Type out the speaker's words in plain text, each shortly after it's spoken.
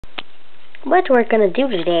What we're gonna do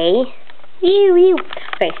today,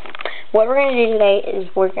 okay, what we're gonna do today is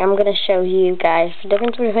I'm gonna show you guys the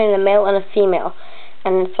difference between a male and a female,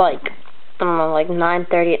 and it's like, I don't know, like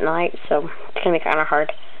 9:30 at night, so it's gonna be kind of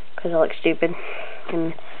hard, because I look stupid,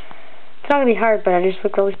 and it's not gonna be hard, but I just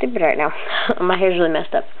look really stupid right now. My hair's really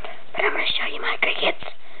messed up, but I'm gonna show you my crickets.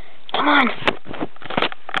 Come on!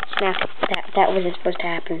 Now, that wasn't supposed to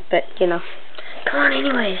happen, but, you know, come on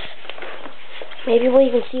anyways. Maybe we'll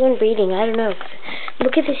even see one breeding, I don't know.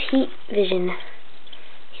 Look at this heat vision.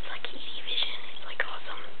 It's like heat vision. It's like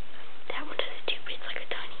awesome. That one does it too, but it's like a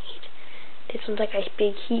tiny heat. This one's like a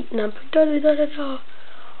big heat number. You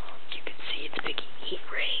can see it's big heat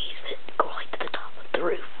rays that go like to the top of the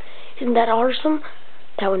roof. Isn't that awesome?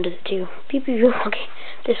 That one does it too. Beep, beep, beep. Okay,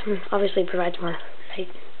 this one obviously provides more light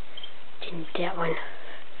than that one.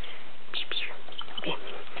 Okay,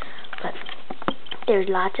 but there's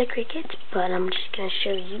lots of crickets, but I'm just going to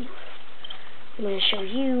show you. I'm going to show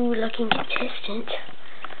you, lucky contestant.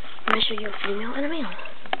 I'm going to show you a female and a male.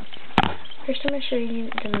 First, I'm going to show you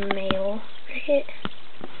the male cricket.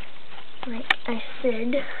 Like I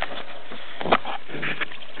said,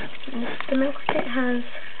 the male cricket has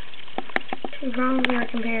two prongs when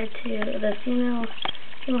compared to the female.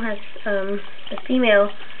 The female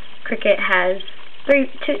cricket has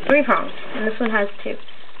three prongs, and this one has two.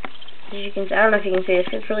 As you can see, I don't know if you can see this,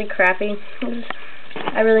 it's really crappy.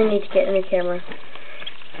 I really need to get a new camera.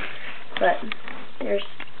 But there's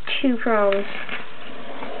two prongs,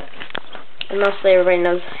 and mostly everybody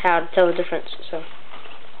knows how to tell the difference, so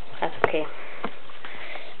that's okay.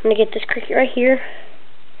 I'm gonna get this cricket right here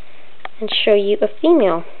and show you a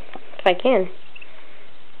female, if I can.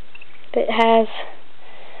 It has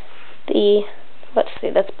the, let's see,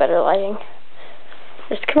 that's better lighting.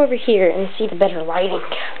 Let's come over here and see the better lighting.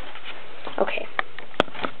 Okay.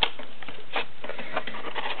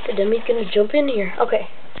 The dummy's gonna jump in here. Okay,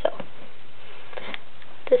 so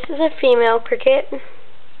this is a female cricket.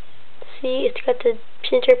 See, it's got the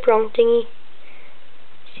center prong thingy.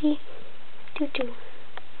 See? Doo-doo.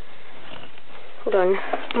 Hold on.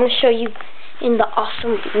 I'm gonna show you in the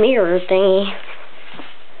awesome mirror thingy.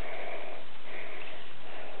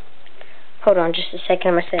 Hold on just a second,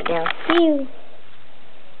 I'm gonna set it down. Phew.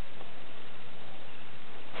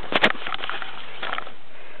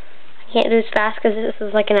 Can't do this fast because this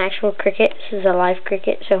is like an actual cricket. This is a live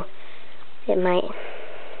cricket, so it might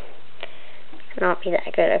not be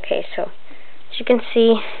that good. Okay, so as you can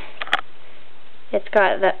see, it's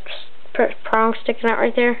got that prong sticking out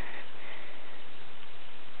right there.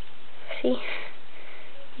 See?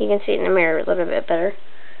 You can see it in the mirror a little bit better,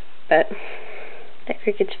 but that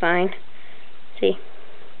cricket's fine. See?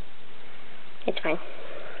 It's fine.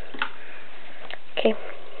 Okay.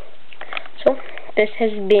 So this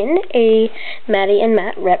has been a Maddie and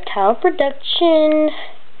Matt reptile production.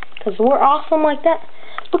 Because we're awesome like that.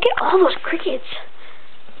 Look at all those crickets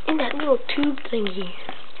in that little tube thingy.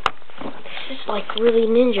 This is like really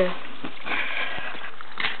ninja.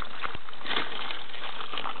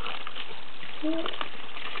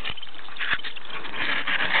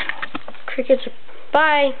 Crickets,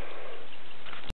 bye.